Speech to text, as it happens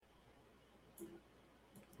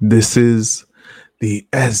This is the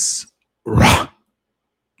Ezra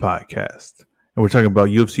podcast, and we're talking about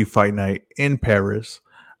UFC Fight Night in Paris.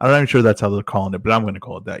 I'm not even sure that's how they're calling it, but I'm going to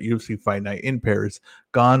call it that. UFC Fight Night in Paris,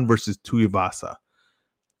 Gane versus Tuivasa.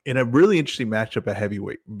 In a really interesting matchup at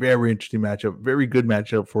heavyweight. Very interesting matchup. Very good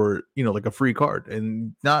matchup for, like a free card.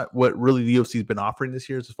 And not what really the UFC has been offering this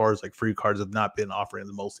year, as far as like free cards have not been offering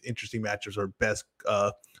the most interesting matchups or best,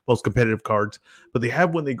 most competitive cards. But they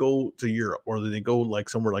have when they go to Europe or they go like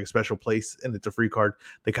somewhere like a special place and it's a free card,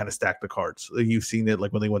 they kind of stack the cards. You've seen it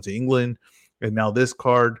like when they went to England and now this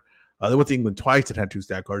card. They went to England twice and had two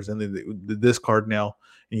stack cards, and then this card now,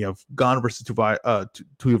 and you have Gane versus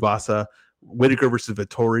Tuivasa, Whitaker versus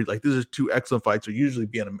Vettori. Like, these are two excellent fights that usually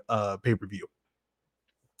be on a pay-per-view.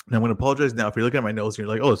 And I'm going to apologize now if you're looking at my nose and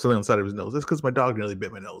you're like, oh, it's something on the side of his nose. That's because my dog nearly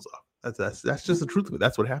bit my nose off. That's just the truth of it.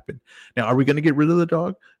 That's what happened. Now, are we going to get rid of the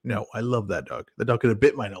dog? No, I love that dog. The dog could have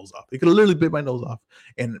bit my nose off. It could have literally bit my nose off.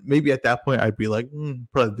 And maybe at that point, I'd be like,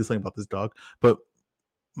 probably this thing about this dog. But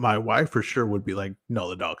my wife for sure would be like, no,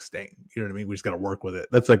 the dog's staying. You know what I mean? We just got to work with it.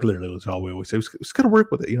 That's like literally what we always say. We just got to work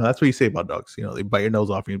with it. That's what you say about dogs. They bite your nose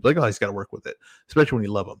off and you're like, oh, I just got to work with it, especially when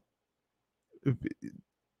you love them.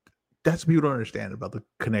 That's what people don't understand about the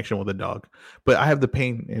connection with a dog. But I have the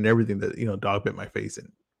pain and everything that, dog bit my face, and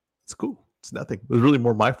it's cool. It's nothing. It was really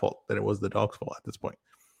more my fault than it was the dog's fault at this point.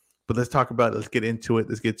 But let's talk about it. Let's get into it.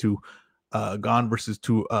 Let's get to Gane versus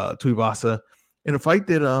Tuivasa in a fight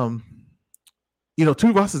that,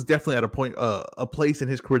 Tuivasa is definitely at a place in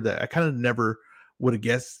his career that I kind of never would have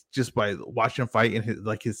guessed just by watching him fight and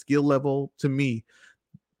his skill level, to me,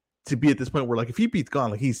 to be at this point where, like, if he beats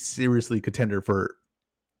Gane, like, he's seriously contender for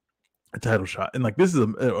a title shot. And like, this is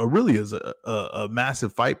really is a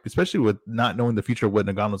massive fight, especially with not knowing the future of what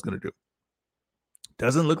Nagano's going to do.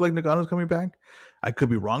 Doesn't look like Nagano's coming back. I could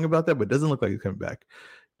be wrong about that, but it doesn't look like he's coming back.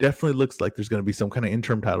 Definitely looks like there's going to be some kind of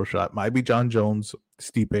interim title shot. Might be Jon Jones,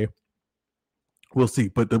 Stipe. We'll see,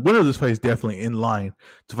 but the winner of this fight is definitely in line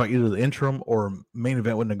to fight either the interim or main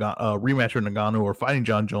event with rematch with Nagano, or fighting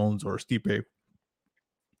Jon Jones or Stipe.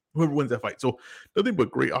 Whoever wins that fight. So nothing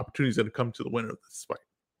but great opportunities that have come to the winner of this fight.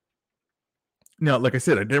 Now, like I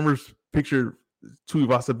said, I never pictured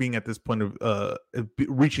Tuivasa being at this point of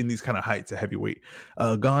reaching these kind of heights at heavyweight.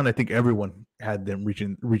 Gane, I think everyone had them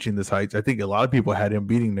reaching this heights. I think a lot of people had him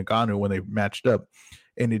beating Nagano when they matched up,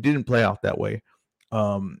 and it didn't play out that way.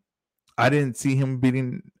 I didn't see him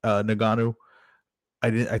beating Nagano.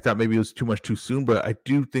 I thought maybe it was too much too soon, but I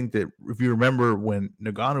do think that if you remember when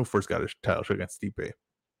Nagano first got his title shot against Stipe,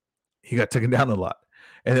 he got taken down a lot.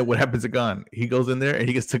 And then what happens to Gane? He goes in there and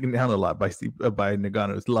he gets taken down a lot by Nagano.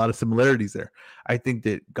 There's a lot of similarities there. I think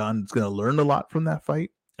that Gane's going to learn a lot from that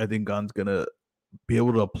fight. I think Gane's going to be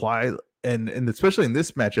able to apply, and especially in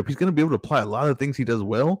this matchup, he's going to be able to apply a lot of things he does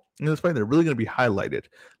well in this fight. They're really going to be highlighted.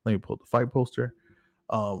 Let me pull the fight poster.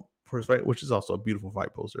 For his fight, which is also a beautiful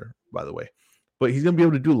fight poster, by the way. But he's going to be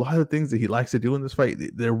able to do a lot of things that he likes to do in this fight.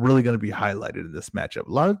 They're really going to be highlighted in this matchup. A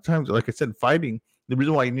lot of times, like I said, fighting, the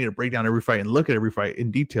reason why you need to break down every fight and look at every fight in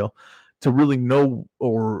detail to really know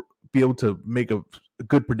or be able to make a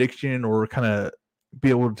good prediction, or kind of be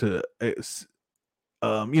able to,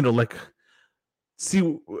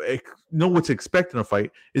 know what to expect in a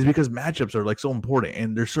fight, is because matchups are like so important,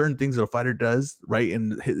 and there's certain things that a fighter does right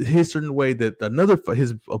and his certain way that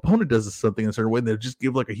his opponent does something in a certain way that just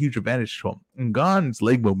give like a huge advantage to him. And Gane's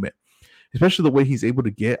leg movement, especially the way he's able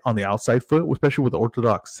to get on the outside foot, especially with the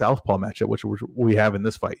orthodox southpaw matchup, which we have in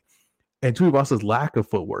this fight, and Tuivasa's lack of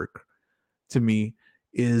footwork, to me,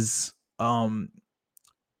 is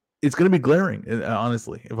it's going to be glaring,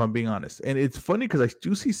 honestly, if I'm being honest. And it's funny because I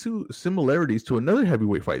do see similarities to another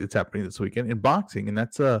heavyweight fight that's happening this weekend in boxing, and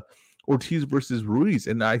that's Ortiz versus Ruiz.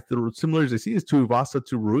 And the similarities I see is Tuivasa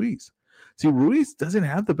to Ruiz. See, Ruiz doesn't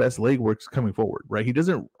have the best leg works coming forward, right? He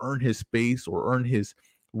doesn't earn his space or earn his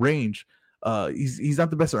range. He's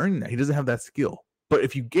not the best at earning that. He doesn't have that skill. But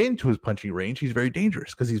if you get into his punching range, he's very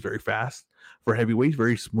dangerous because he's very fast for heavyweight,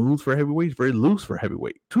 very smooth for heavyweight, very loose for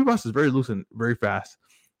heavyweight. Tuivasa is very loose and very fast.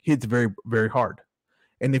 He hits very, very hard.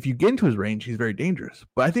 And if you get into his range, he's very dangerous.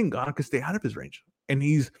 But I think Gane could stay out of his range. And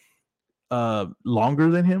he's longer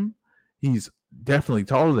than him. He's definitely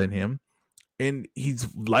taller than him. And he's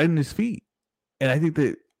light on his feet. And I think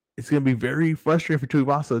that it's going to be very frustrating for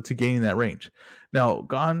Tuivasa to gain that range. Now,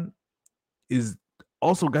 Gane is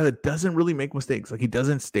also a guy that doesn't really make mistakes. Like, he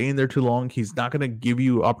doesn't stay in there too long. He's not going to give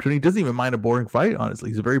you opportunity. He doesn't even mind a boring fight, honestly.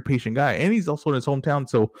 He's a very patient guy. And he's also in his hometown.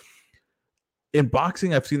 So in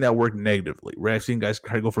boxing, I've seen that work negatively, right? I've seen guys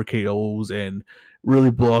try to go for KOs and really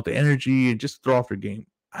blow out the energy and just throw off their game.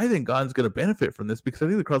 I think Gane's going to benefit from this because I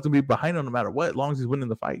think the crowd's going to be behind him no matter what, as long as he's winning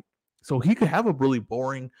the fight. So he could have a really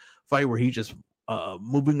boring fight where he's just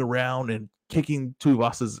moving around and kicking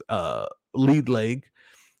Tuivasa's lead leg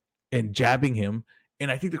and jabbing him, and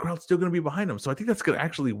I think the crowd's still going to be behind him. So I think that's going to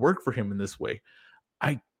actually work for him in this way.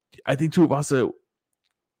 I think Tuivasa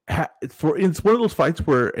it's one of those fights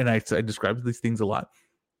where, and I describe these things a lot.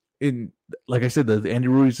 In like I said, the Andy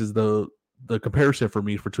Ruiz is the comparison for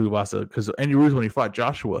me for Tuivasa, because Andy Ruiz, when he fought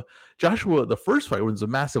Joshua, the first fight was a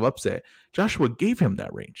massive upset. Joshua gave him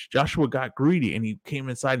that range. Joshua got greedy and he came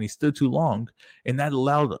inside and he stood too long, and that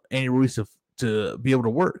allowed Andy Ruiz to be able to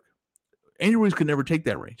work. Andy Ruiz could never take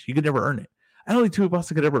that range. He could never earn it. I don't think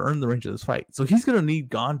Tuivasa could ever earn the range of this fight. So he's going to need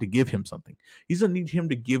Gane to give him something. He's going to need him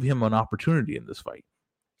to give him an opportunity in this fight.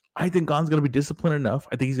 I think Gane's going to be disciplined enough.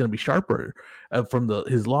 I think he's going to be sharper from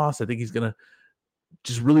his loss. I think he's going to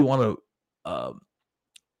just really want to.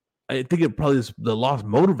 I think it probably is the loss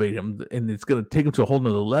motivate him, and it's going to take him to a whole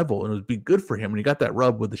nother level, and it would be good for him. And he got that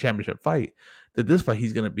rub with the championship fight. That this fight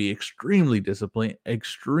he's going to be extremely disciplined,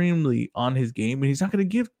 extremely on his game, and he's not going to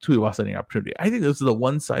give Tuivasa any opportunity. I think this is a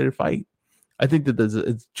one-sided fight. I think that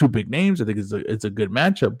it's two big names. I think it's a good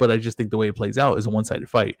matchup, but I just think the way it plays out is a one-sided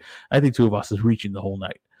fight. I think Tuivasa is reaching the whole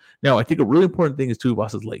night. Now, I think a really important thing is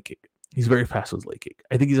Tuivasa's leg kick. He's very fast with his leg kick.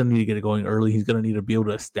 I think he's going to need to get it going early. He's going to need to be able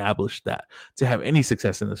to establish that to have any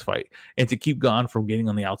success in this fight, and to keep Gane from getting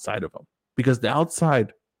on the outside of him, because the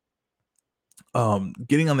outside,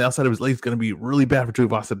 getting on the outside of his leg is going to be really bad for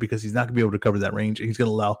Tuivasa, because he's not going to be able to cover that range, and he's going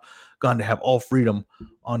to allow Gane to have all freedom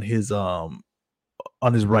on his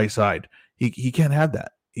right side. He can't have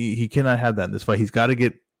that. He cannot have that in this fight. He's got to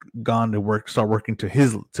get Gane to start working to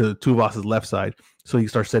Tuivasa's left side, so he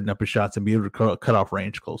starts setting up his shots and be able to cut off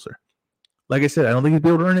range closer. Like I said, I don't think he'll be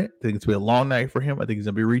able to earn it. I think it's going to be a long night for him. I think he's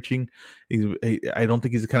going to be reaching. I don't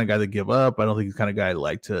think he's the kind of guy to give up. I don't think he's the kind of guy to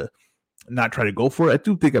like to not try to go for it. I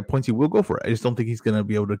do think at points he will go for it. I just don't think he's going to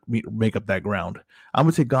be able to make up that ground. I'm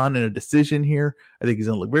going to take Gane in a decision here. I think he's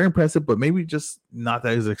going to look very impressive, but maybe just not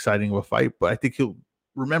that as exciting of a fight. But I think he'll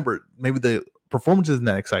remember, maybe the performance isn't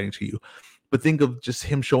that exciting to you, but think of just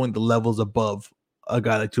him showing the levels above a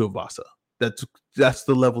guy like Tuivasa. That's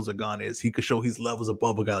the levels that Gane is. He could show his levels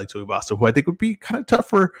above a guy like Tuivasa, who I think would be kind of tough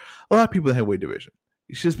for a lot of people in the heavyweight division.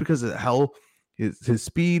 It's just because of how his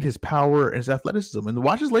speed, his power, and his athleticism. And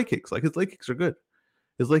watch his leg kicks. Like, his leg kicks are good.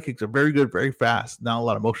 His leg kicks are very good, very fast. Not a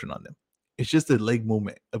lot of motion on them. It's just the leg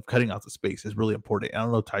movement of cutting out the space is really important. I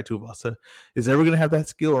don't know if Tai Tuivasa is ever going to have that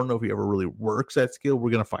skill. I don't know if he ever really works that skill. We're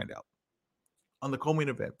going to find out. On the co-main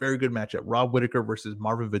event, very good matchup. Rob Whittaker versus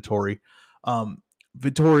Marvin Vettori.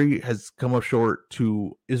 Vettori has come up short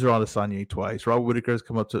to Israel Adesanya twice. Robert Whittaker has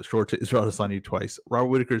come up short to Israel Adesanya twice. Robert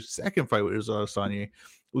Whittaker's second fight with Israel Adesanya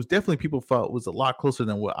was definitely, people felt, was a lot closer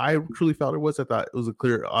than what I truly felt it was. I thought it was a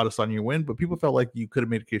clear Adesanya win, but people felt like you could have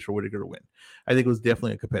made a case for Whittaker to win. I think it was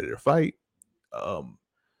definitely a competitive fight.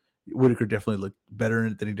 Whittaker definitely looked better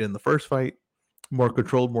than he did in the first fight. More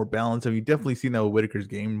controlled, more balanced. Have you definitely seen that with Whittaker's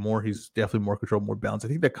game more? He's definitely more controlled, more balanced. I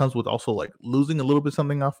think that comes with also like losing a little bit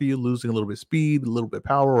something off of you, losing a little bit of speed, a little bit of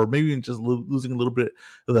power, or maybe even just losing a little bit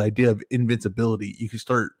of the idea of invincibility. You can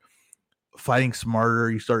start fighting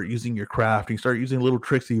smarter. You start using your craft. You start using little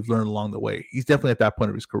tricks that you've learned along the way. He's definitely at that point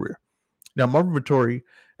of his career. Now, Marvin Vettori,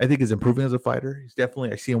 I think, is improving as a fighter. He's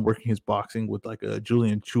definitely, I see him working his boxing with like a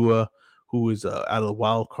Julian Chua, who is out of the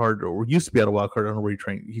wild card, or used to be out of wild card. I don't know where he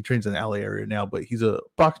trains. He trains in the LA area now, but he's a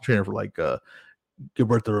boxing trainer for like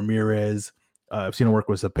Gilberto Ramirez. I've seen him work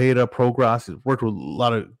with Zepeda, Prograis. He's worked with a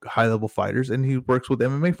lot of high-level fighters, and he works with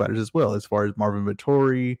MMA fighters as well, as far as Marvin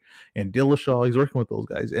Vettori and Dillashaw. He's working with those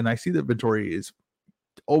guys, and I see that Vettori is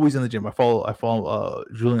always in the gym. I follow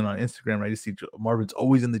Julian on Instagram, and I just see Marvin's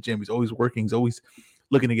always in the gym. He's always working. He's always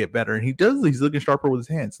looking to get better, and he's looking sharper with his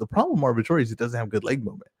hands. The problem with Marvin Vettori is he doesn't have good leg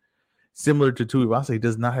movement. Similar to Tuivasa, he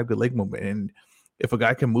does not have good leg movement. And if a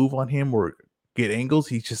guy can move on him or get angles,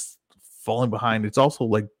 he's just falling behind. It's also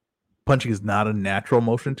like punching is not a natural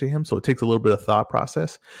motion to him, so it takes a little bit of thought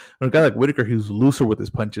process. And a guy like Whittaker, who's looser with his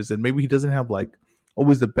punches, and maybe he doesn't have like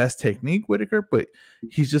always the best technique, Whittaker, but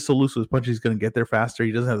he's just so loose with his punches, he's going to get there faster.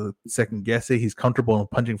 He doesn't have to second guess it. He's comfortable in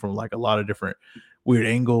punching from like a lot of different weird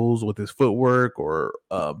angles with his footwork or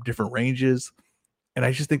different ranges. And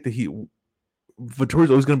I just think that Vettori's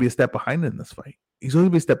always going to be a step behind in this fight. He's always going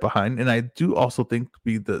to be a step behind, and I do also think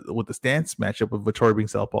with the stance matchup of Vettori being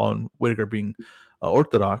southpaw and Whittaker being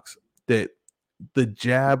orthodox, that the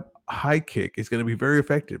jab high kick is going to be very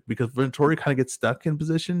effective, because Vettori kind of gets stuck in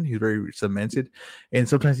position. He's very cemented, and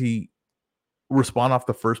sometimes he respond off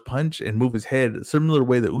the first punch and move his head, similar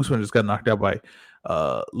way that Usman just got knocked out by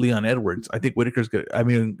Leon Edwards. I think Whittaker's going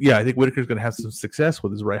to have some success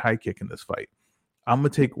with his right high kick in this fight. I'm gonna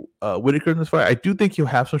take Whitaker in this fight. I do think he'll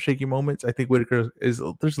have some shaky moments. I think Whitaker there's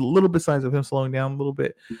a little bit signs of him slowing down a little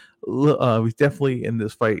bit. He's definitely in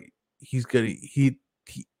this fight. He's gonna he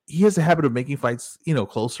has a habit of making fights,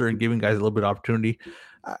 closer and giving guys a little bit of opportunity.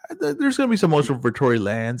 There's going to be some motion for Vettori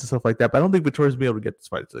lands and stuff like that, but I don't think Vittori's be able to get this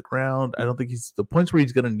fight to the ground. I don't think he's the points where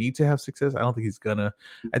he's going to need to have success. I don't think he's gonna.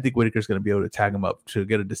 I think Whitaker's going to be able to tag him up to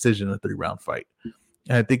get a decision in a 3-round fight.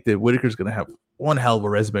 And I think that Whitaker's going to have one hell of a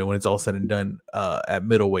resume when it's all said and done at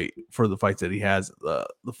middleweight for the fights that he has,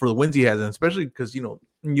 for the wins he has, and especially because in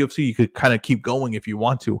UFC you could kind of keep going if you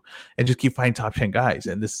want to, and just keep fighting top 10 guys.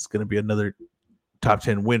 And this is going to be another top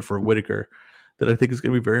 10 win for Whitaker that I think is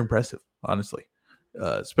going to be very impressive, honestly.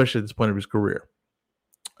 Especially at this point of his career.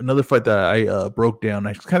 Another fight that I broke down.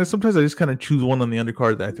 Sometimes I just kind of choose one on the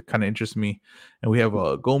undercard that kind of interests me, and we have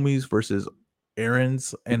Gomes versus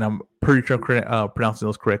Aarons, and I'm pretty sure I'm pronouncing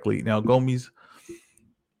those correctly. Now Gomez.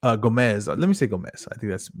 Let me say Gomez. I think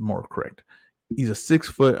that's more correct. He's a 6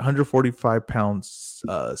 foot, 145 pounds,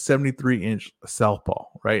 73-inch southpaw,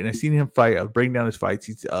 right? And I've seen him fight. I was breaking down his fights.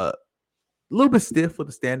 He's a little bit stiff with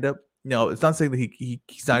the stand up. No, it's not saying that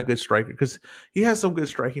he's not a good striker, because he has some good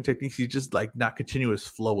striking techniques. He's just like not continuous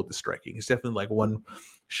flow with the striking. It's definitely like one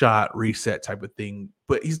shot reset type of thing.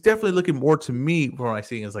 But he's definitely looking more to me from what I'm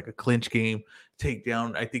seeing as like a clinch game,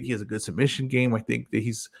 takedown. I think he has a good submission game. I think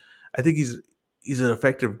he's an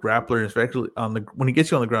effective grappler, especially when he gets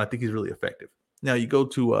you on the ground. I think he's really effective. Now you go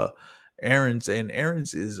to Aarons, and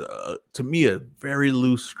Aarons is to me a very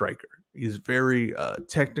loose striker. He's very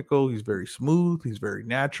technical. He's very smooth. He's very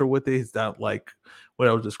natural with it. It's not like what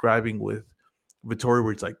I was describing with Vettori,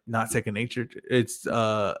 where it's like not second nature. It's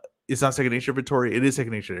not second nature Vettori. It is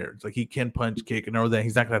second nature to Aarons. Like he can punch, kick, and all that.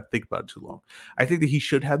 He's not going to think about it too long. I think that he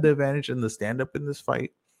should have the advantage in the stand-up in this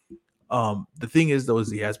fight. The thing is, though,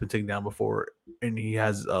 is he has been taken down before, and he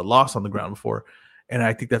has lost on the ground before. And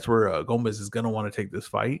I think that's where Gomez is going to want to take this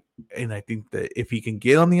fight. And I think that if he can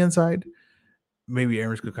get on the inside, maybe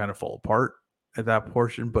Aarons could kind of fall apart at that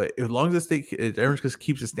portion. But as long as Aarons just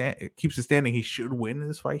keeps it standing, he should win in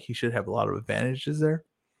this fight. He should have a lot of advantages there.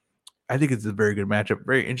 I think it's a very good matchup,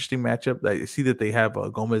 very interesting matchup. I see that they have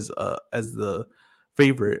Gomez as the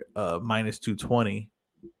favorite, minus 220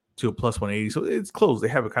 to a plus 180. So it's close. They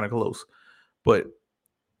have it kind of close. But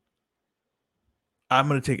I'm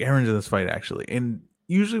going to take Aarons in this fight, actually. And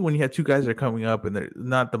usually when you have two guys that are coming up and they're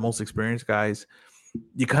not the most experienced guys,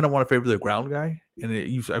 you kind of want to favor the ground guy. And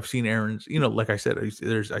I've seen Aarons, like I said,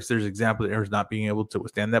 there's examples of Aarons not being able to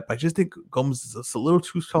withstand that. But I just think Gomez is just a little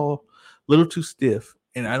too tall, a little too stiff.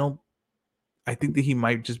 And I think that he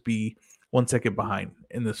might just be 1 second behind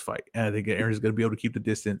in this fight. And I think Aarons is going to be able to keep the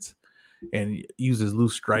distance and use his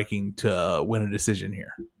loose striking to win a decision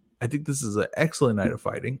here. I think this is an excellent night of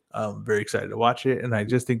fighting. I'm very excited to watch it. And I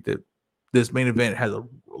just think that this main event has a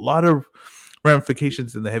lot of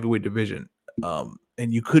ramifications in the heavyweight division.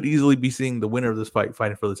 And you could easily be seeing the winner of this fight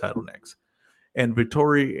fighting for the title next. And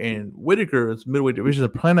Vettori and Whitaker's middleweight division are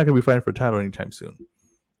probably not going to be fighting for a title anytime soon.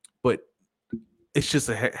 But it's just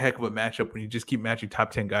a heck of a matchup when you just keep matching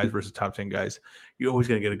top 10 guys versus top 10 guys. You're always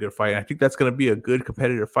going to get a good fight. And I think that's going to be a good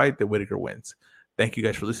competitive fight that Whitaker wins. Thank you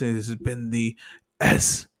guys for listening. This has been the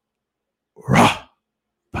S Raw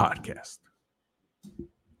podcast.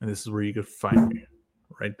 And this is where you can find me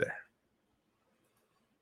right there.